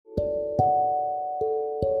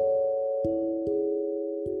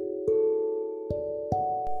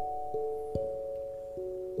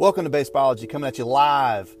Welcome to Baseballogy, coming at you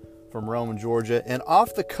live from Rome, Georgia, and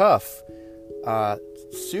off the cuff,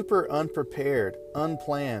 super unprepared,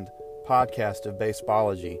 unplanned podcast of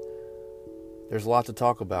Baseballogy. There's a lot to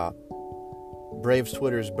talk about. Braves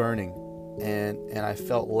Twitter is burning, and I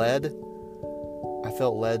felt led to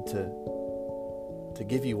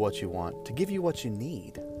give you what you want, to give you what you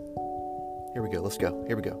need. Here we go. Let's go.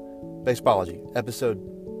 Here we go. Baseballogy, episode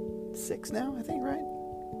 6 now, I think, right?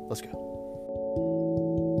 Let's go.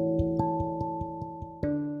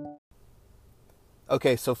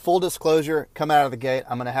 Okay, so full disclosure, coming out of the gate,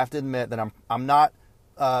 I'm going to have to admit that I'm not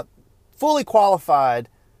fully qualified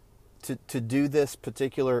to do this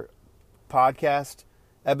particular podcast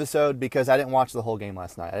episode because I didn't watch the whole game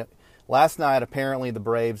last night. Last night, apparently, the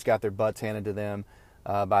Braves got their butts handed to them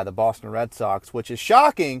by the Boston Red Sox, which is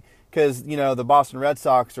shocking because, you know, the Boston Red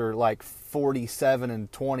Sox are like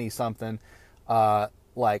 47-20 something,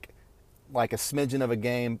 like a smidgen of a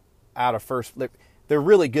game out of first. They're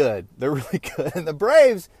really good. They're really good. And the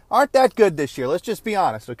Braves aren't that good this year. Let's just be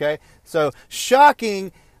honest, okay? So,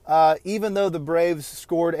 shocking, even though the Braves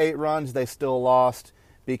scored 8 runs, they still lost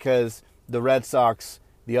because the Red Sox,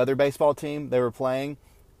 the other baseball team they were playing,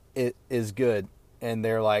 it is good. And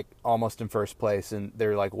they're like almost in first place, and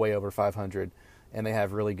they're like way over 500. And they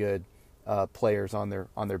have really good players on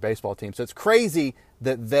their baseball team. So it's crazy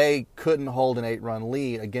that they couldn't hold an 8-run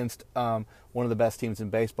lead against one of the best teams in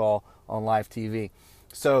baseball on live TV.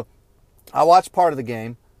 So I watched part of the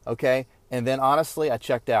game, okay, and then honestly I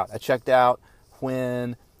checked out. I checked out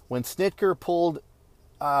when Snitker pulled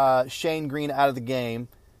Shane Greene out of the game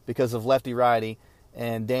because of lefty-righty,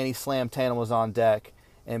 and Danny Slamtana was on deck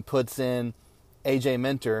and puts in A.J.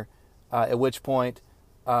 Minter, at which point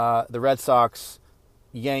the Red Sox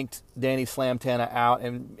yanked Danny Slamtana out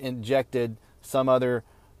and injected some other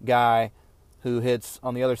guy who hits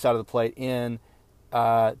on the other side of the plate in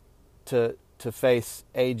to face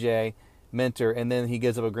A.J. Minter, and then he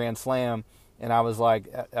gives up a grand slam. And I was like,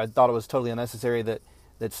 I thought it was totally unnecessary that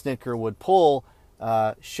Snitker would pull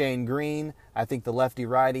Shane Greene. I think the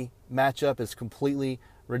lefty-righty matchup is completely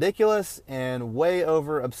ridiculous and way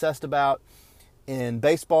over obsessed about in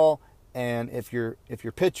baseball. And if your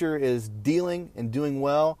pitcher is dealing and doing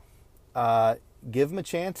well, give him a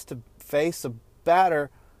chance to face a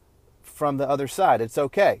batter from the other side. It's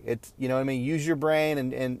okay. It's, you know what I mean? Use your brain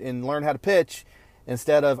and learn how to pitch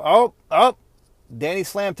instead of, Danny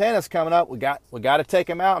Slamtana's coming up. We got to take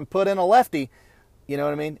him out and put in a lefty. You know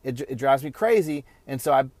what I mean? It drives me crazy. And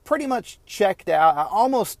so I pretty much checked out. I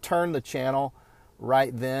almost turned the channel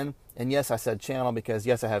right then. And yes, I said channel because,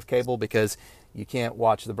 yes, I have cable because you can't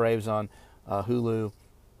watch the Braves on Hulu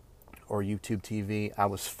or YouTube TV. I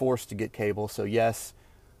was forced to get cable. So yes,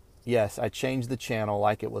 I changed the channel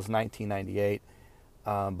like it was 1998.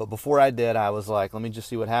 But before I did, I was like, let me just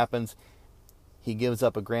see what happens. He gives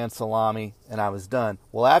up a grand salami, and I was done.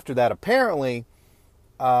 Well, after that, apparently,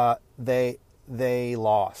 they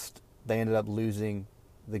lost. They ended up losing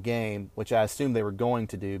the game, which I assumed they were going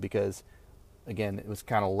to do because, again, it was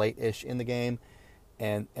kind of late-ish in the game.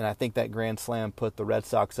 And I think that grand slam put the Red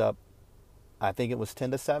Sox up, I think it was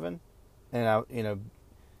 10-7. And,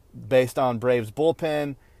 based on Braves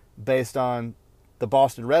bullpen, based on the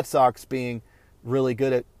Boston Red Sox being really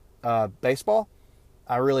good at baseball,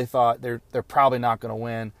 I really thought they're probably not going to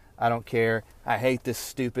win. I don't care. I hate this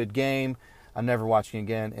stupid game. I'm never watching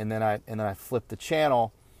again. And then I flipped the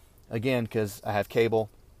channel again because I have cable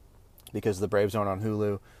because the Braves aren't on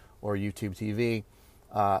Hulu or YouTube TV.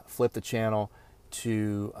 Flip the channel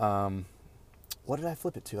to what did I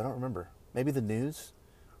flip it to? I don't remember. Maybe the news,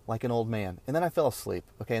 like an old man. And then I fell asleep.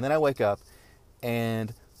 Okay, and then I wake up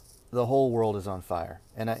and the whole world is on fire.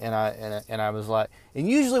 And I was like, and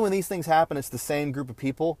usually when these things happen, it's the same group of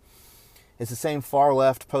people. It's the same far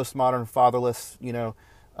left, postmodern, fatherless,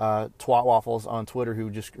 twat waffles on Twitter who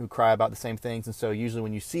cry about the same things. And so usually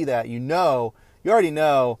when you see that, you already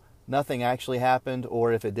know nothing actually happened,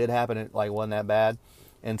 or if it did happen, it wasn't that bad.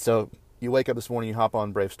 And so you wake up this morning, you hop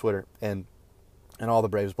on Braves Twitter, and all the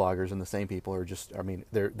Braves bloggers and the same people are just,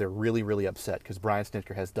 they're really, really upset because Brian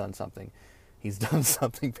Snitker has done something. He's done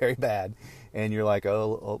something very bad, and you're like,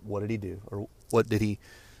 oh, what did he do, or what did he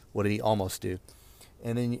almost do?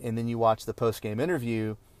 And then you watch the post game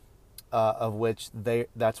interview, of which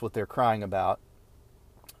that's what they're crying about.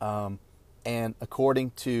 And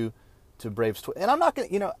according to Braves Twitter, and I'm not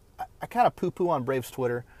gonna, I kind of poo-poo on Braves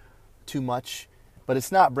Twitter too much, but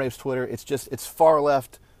it's not Braves Twitter. It's far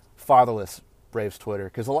left, fatherless Braves Twitter,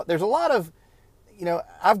 because there's a lot of,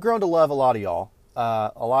 I've grown to love a lot of y'all.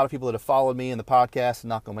 A lot of people that have followed me in the podcast and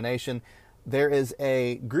Knock Nation. There is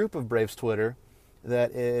a group of Braves Twitter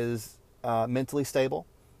that is mentally stable,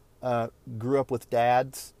 grew up with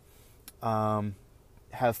dads,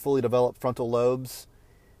 have fully developed frontal lobes,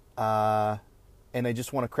 and they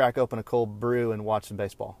just want to crack open a cold brew and watch some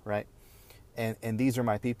baseball, right? And these are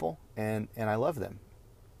my people, and I love them,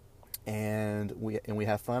 and we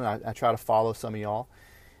have fun. I try to follow some of y'all,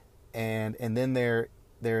 and then there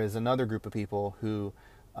is another group of people who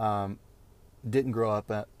didn't grow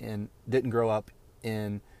up in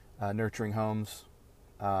nurturing homes.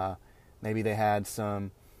 Maybe they had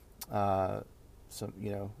some their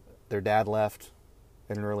dad left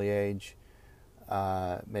at an early age.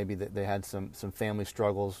 Maybe they had some family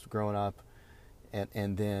struggles growing up,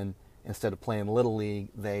 and then instead of playing Little League,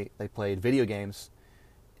 they played video games,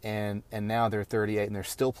 and now they're 38 and they're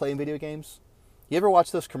still playing video games. You ever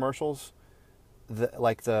watch those commercials,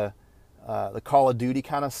 the Call of Duty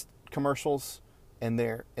kind of commercials, and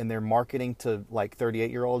they're marketing to like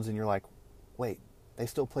 38-year-olds, and you're like, wait, they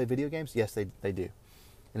still play video games? Yes, they do.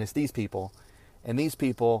 And it's these people, and these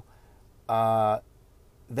people,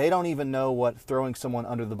 they don't even know what throwing someone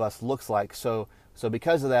under the bus looks like. So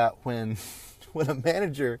because of that, when a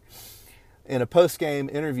manager in a post-game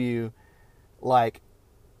interview, like,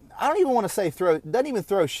 I don't even want to say doesn't even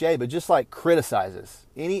throw shade, but just like criticizes,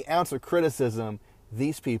 any ounce of criticism,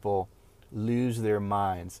 these people lose their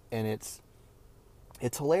minds. And it's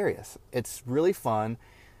hilarious. It's really fun.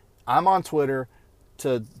 I'm on Twitter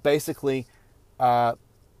to basically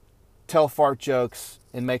tell fart jokes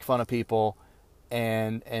and make fun of people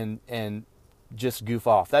and just goof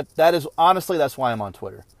off. That is honestly, that's why I'm on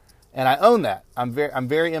Twitter. And I own that. I'm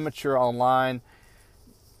very immature online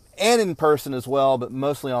and in person as well, but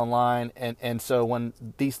mostly online. And so when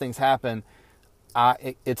these things happen,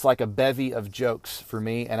 it's like a bevy of jokes for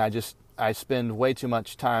me, and I spend way too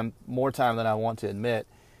much time, more time than I want to admit,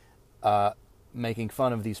 making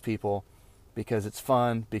fun of these people because it's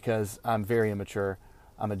fun, because I'm very immature.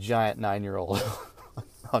 I'm a giant 9-year-old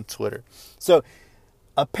on Twitter. So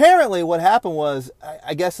apparently what happened was,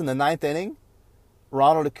 I guess in the 9th inning,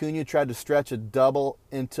 Ronald Acuna tried to stretch a double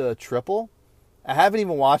into a triple. I haven't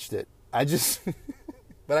even watched it.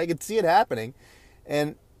 But I could see it happening.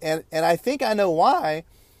 And I think I know why.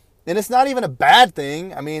 And it's not even a bad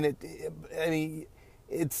thing. I mean,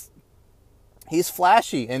 he's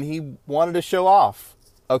flashy and he wanted to show off.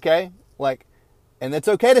 Okay? And it's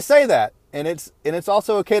okay to say that. And it's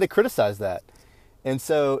also okay to criticize that. And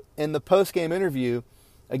so in the post-game interview,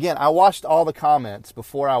 again, I watched all the comments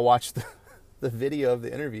before I watched the video of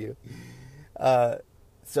the interview. So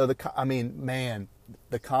the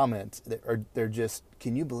comments they're just,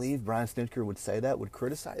 can you believe Brian Snitker would say that, would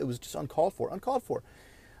criticize? It was just uncalled for.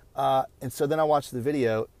 And so then I watched the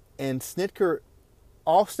video, and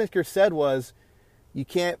all Snitker said was, you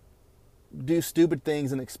can't do stupid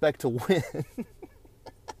things and expect to win.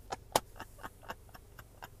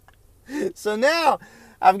 So now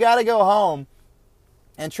I've got to go home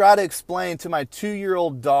and try to explain to my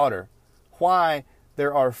 2-year-old daughter why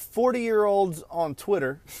there are 40-year-olds on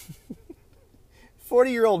Twitter,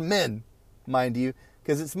 40-year-old men, mind you,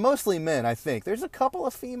 because it's mostly men, I think. There's a couple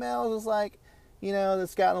of females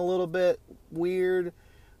that's gotten a little bit weird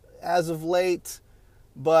as of late,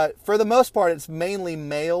 but for the most part, it's mainly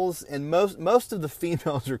males, and most of the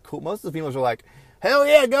females are cool. Most of the females are like, hell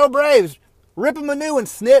yeah, go Braves! Rip him a new one,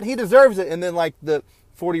 Snit, he deserves it. And then like the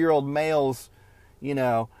 40-year-old males,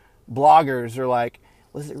 bloggers are like,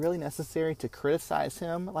 was it really necessary to criticize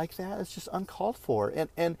him like that? It's just uncalled for.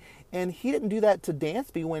 And he didn't do that to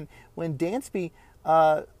Dansby when Dansby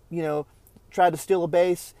tried to steal a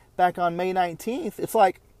base back on May 19th. It's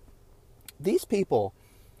like, these people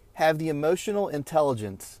have the emotional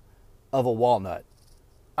intelligence of a walnut.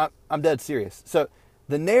 I'm dead serious. So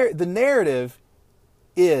the narrative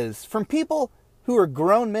is, from people who are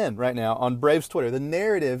grown men right now on Braves Twitter, the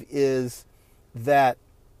narrative is that,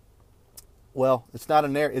 well, it's not a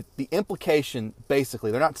narrative. The implication,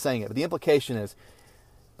 basically, they're not saying it, but the implication is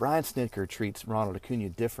Brian Snitker treats Ronald Acuna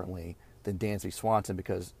differently than Dansby Swanson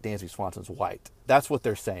because Dansby Swanson's white. That's what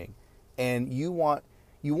they're saying. And you want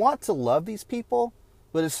to love these people,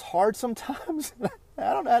 but it's hard sometimes.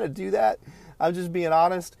 I don't know how to do that. I'm just being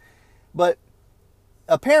honest. But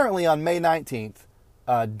apparently on May 19th,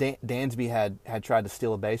 Dansby had tried to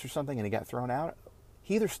steal a base or something, and he got thrown out.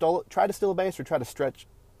 He either tried to steal a base or tried to stretch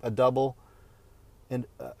a double and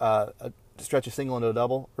stretch a single into a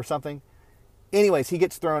double or something. Anyways, he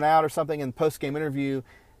gets thrown out or something. In the post-game interview,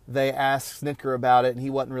 they asked Snitker about it, and he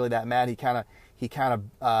wasn't really that mad. He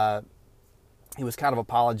was kind of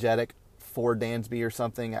apologetic for Dansby or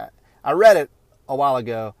something. I read it a while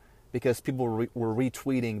ago because people were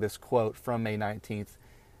retweeting this quote from May 19th.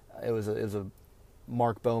 It was a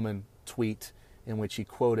Mark Bowman tweet, in which he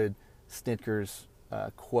quoted Snitker's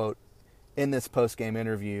quote in this post-game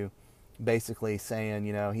interview, basically saying,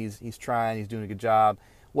 he's trying, he's doing a good job.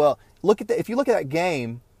 Well, if you look at that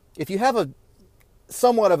game, if you have a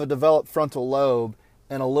somewhat of a developed frontal lobe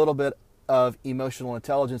and a little bit of emotional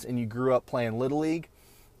intelligence, and you grew up playing Little League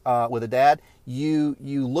with a dad, you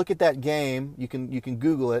look at that game. You can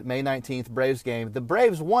Google it. May 19th Braves game. The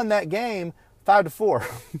Braves won that game 5-4.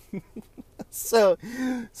 So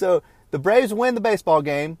the Braves win the baseball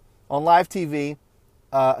game on live TV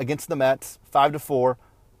against the Mets 5-4.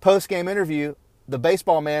 Post game interview, the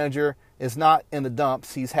baseball manager is not in the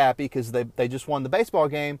dumps. He's happy because they just won the baseball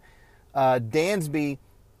game. Dansby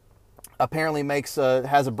apparently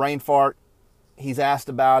has a brain fart. He's asked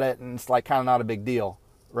about it, and it's like kind of not a big deal,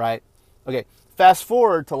 right? Okay, fast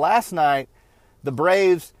forward to last night. The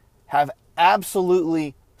Braves have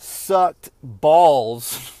absolutely sucked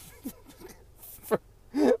balls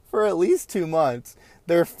for at least 2 months.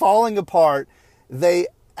 They're falling apart. They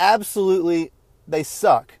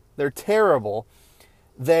suck. They're terrible.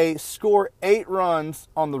 They score 8 runs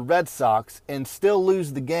on the Red Sox and still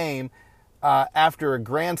lose the game after a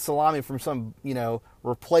grand salami from some,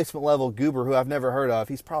 replacement level goober who I've never heard of.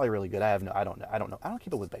 He's probably really good. I don't know. I don't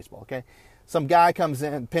keep up with baseball, okay? Some guy comes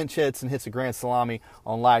in, pinch hits, and hits a grand salami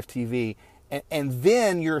on live TV. And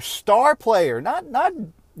then your star player, not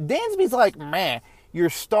Dansby's like, man, your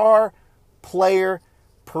star player,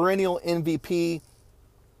 perennial MVP,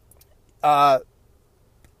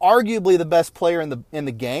 arguably the best player in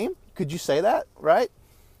the game. Could you say that, right?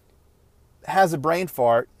 Has a brain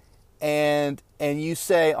fart, and you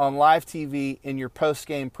say on live TV in your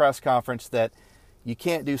post-game press conference that you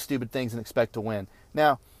can't do stupid things and expect to win.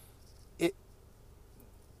 Now,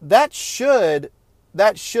 that should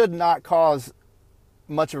not cause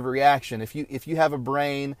much of a reaction. If you have a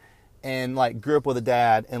brain and like grew up with a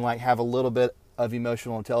dad and like have a little bit of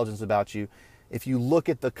emotional intelligence about you, if you look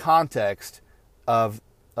at the context of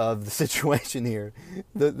the situation here,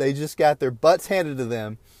 they just got their butts handed to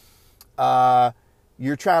them.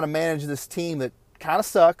 You're trying to manage this team that kind of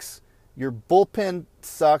sucks. Your bullpen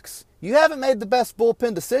sucks. You haven't made the best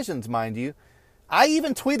bullpen decisions, mind you. I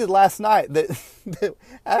even tweeted last night that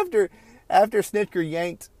after Snitker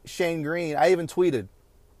yanked Shane Green, I even tweeted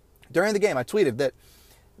during the game. I tweeted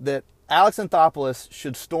that Alex Anthopoulos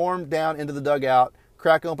should storm down into the dugout,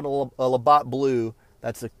 crack open a Labatt Blue.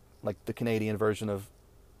 That's like the Canadian version of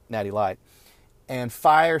Natty Light, and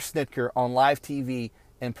fire Snitker on live TV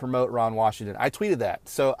and promote Ron Washington. I tweeted that.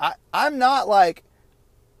 So I'm not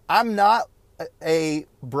a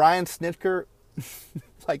Brian Snitker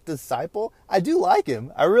like disciple. I do like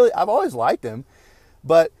him. I've always liked him,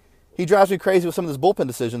 but he drives me crazy with some of his bullpen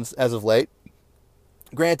decisions as of late.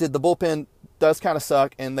 Granted, the bullpen does kind of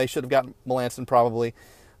suck, and they should have gotten Melanson probably.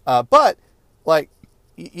 But like,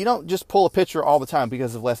 you don't just pull a pitcher all the time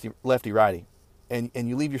because of lefty-righty, and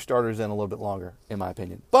you leave your starters in a little bit longer, in my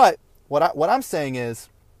opinion. But what I'm saying is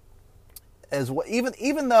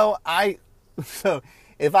even though so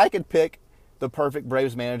if I could pick the perfect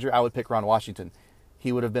Braves manager, I would pick Ron Washington.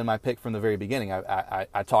 He would have been my pick from the very beginning.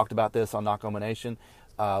 I talked about this on Knock Nation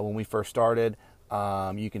when we first started.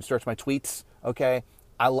 You can search my tweets. Okay,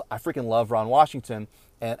 I freaking love Ron Washington,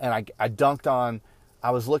 and I dunked on.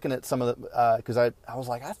 I was looking at some of the because I was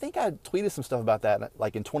like, I think I tweeted some stuff about that.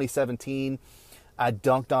 Like in 2017, I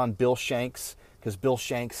dunked on Bill Shanks because Bill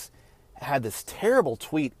Shanks had this terrible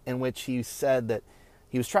tweet in which he said that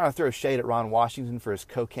he was trying to throw shade at Ron Washington for his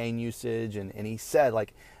cocaine usage, and he said,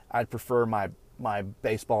 like, I'd prefer my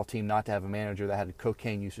baseball team not to have a manager that had a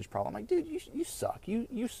cocaine usage problem. I'm like, dude, you suck.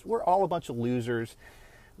 We're all a bunch of losers.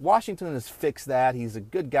 Washington has fixed that. He's a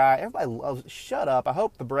good guy. Everybody loves. Shut up. I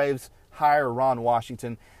hope the Braves hire Ron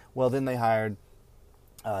Washington. Well, then they hired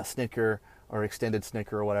Snitker or extended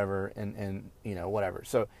Snitker or whatever, and whatever.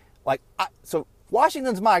 So like, so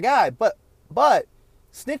Washington's my guy, but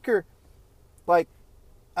Snitker, like,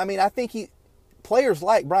 I mean, I think players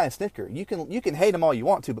like Brian Snitker. You can hate him all you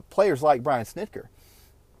want to, but players like Brian Snitker.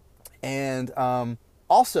 And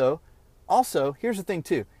also, here's the thing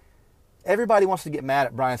too. Everybody wants to get mad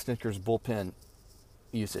at Brian Snitker's bullpen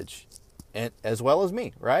usage, and as well as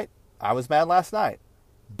me, right? I was mad last night.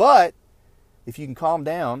 But if you can calm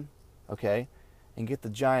down, okay, and get the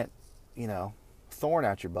giant, thorn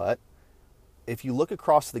out your butt, if you look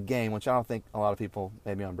across the game, which I don't think a lot of people,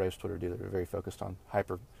 maybe on Braves Twitter, do, they're very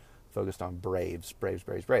hyper-focused on Braves.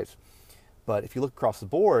 But if you look across the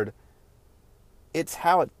board, it's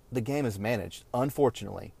how the game is managed,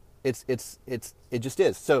 unfortunately. It just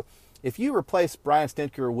is. So if you replace Brian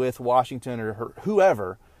Snitker with Washington or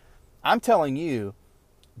whoever, I'm telling you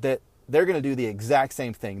that they're going to do the exact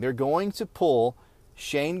same thing. They're going to pull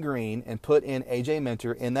Shane Green and put in A.J.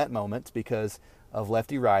 Minter in that moment because of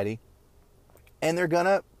lefty-righty, and they're going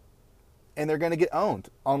to get owned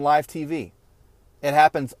on live TV. It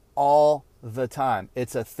happens all the time.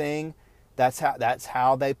 It's a thing. That's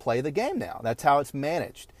how they play the game now. That's how it's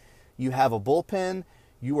managed. You have a bullpen.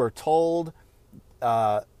 You are told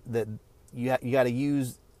that you got to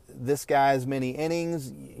use this guy's many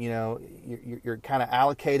innings. You know, you're kind of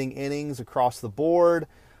allocating innings across the board.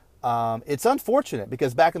 It's unfortunate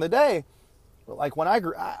because back in the day, like when I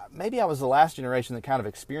grew, maybe I was the last generation that kind of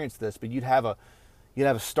experienced this. But you'd have a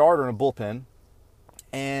starter in a bullpen,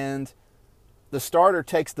 and the starter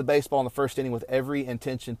takes the baseball in the first inning with every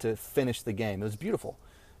intention to finish the game. It was beautiful,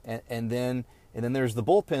 and then there's the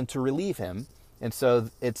bullpen to relieve him, and so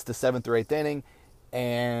it's the 7th or 8th inning,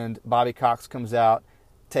 and Bobby Cox comes out,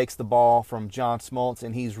 takes the ball from John Smoltz,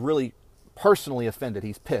 and he's really personally offended.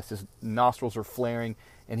 He's pissed. His nostrils are flaring,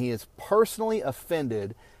 and he is personally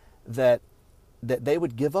offended that they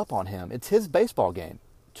would give up on him. It's his baseball game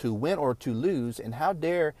to win or to lose, and how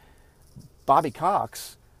dare Bobby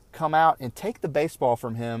Cox come out and take the baseball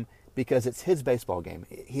from him because it's his baseball game.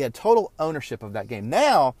 He had total ownership of that game.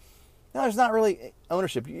 Now there's not really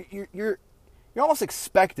ownership. You're almost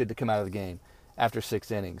expected to come out of the game after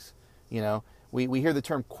 6 innings. You know, we hear the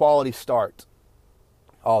term quality start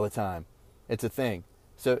all the time. It's a thing.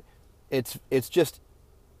 So it's just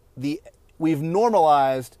we've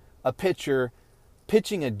normalized a pitcher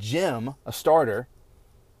pitching a gem, a starter,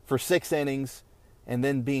 for 6 innings and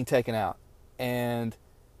then being taken out. And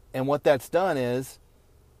what that's done is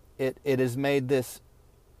it has made this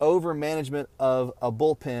over-management of a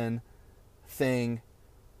bullpen thing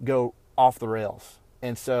go off the rails.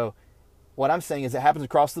 And so what I'm saying is it happens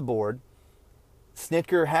across the board.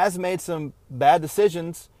 Snitker has made some bad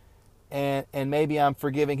decisions, and maybe I'm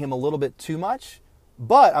forgiving him a little bit too much,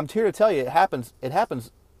 but I'm here to tell you it happens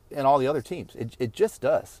in all the other teams. It just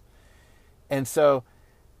does. And so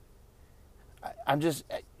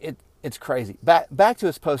it's crazy. Back to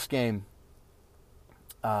his post-game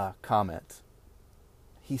comment.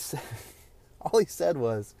 He said, all he said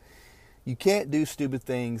was, you can't do stupid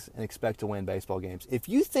things and expect to win baseball games. If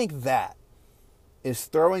you think that is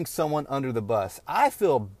throwing someone under the bus, I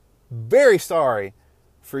feel very sorry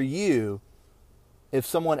for you if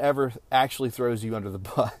someone ever actually throws you under the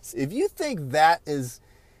bus. If you think that is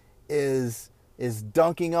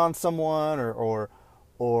dunking on someone or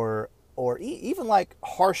even like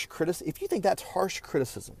harsh criticism, if you think that's harsh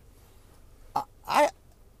criticism,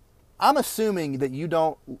 I'm assuming that you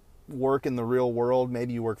don't work in the real world.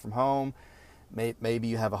 Maybe you work from home. Maybe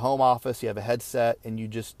you have a home office, you have a headset, and you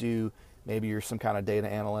just do, maybe you're some kind of data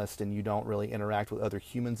analyst and you don't really interact with other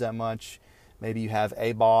humans that much. Maybe you have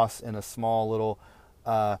a boss and a small little,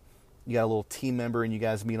 you got a little team member and you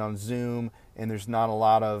guys meet on Zoom, and there's not a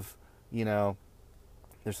lot of, you don't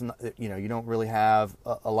really have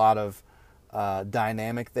a lot of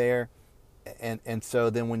dynamic there. And so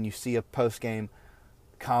then when you see a post-game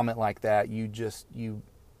comment like that, you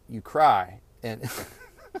cry. And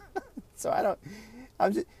so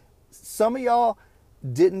some of y'all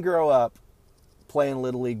didn't grow up playing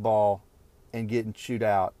Little League ball and getting chewed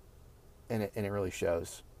out, and it really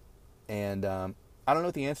shows. And I don't know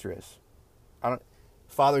what the answer is.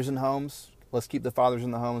 Fathers in homes, let's keep the fathers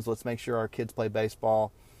in the homes. Let's make sure our kids play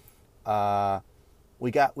baseball.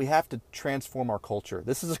 We have to transform our culture.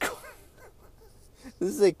 This is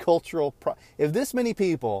a cultural if this many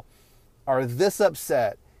people are this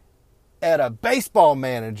upset at a baseball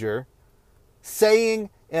manager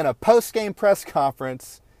saying in a post-game press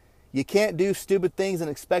conference, you can't do stupid things and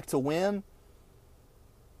expect to win,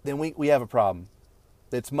 then we have a problem.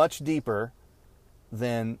 It's much deeper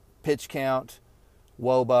than pitch count,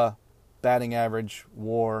 WOBA, batting average,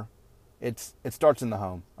 WAR. It starts in the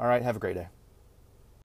home. All right, have a great day.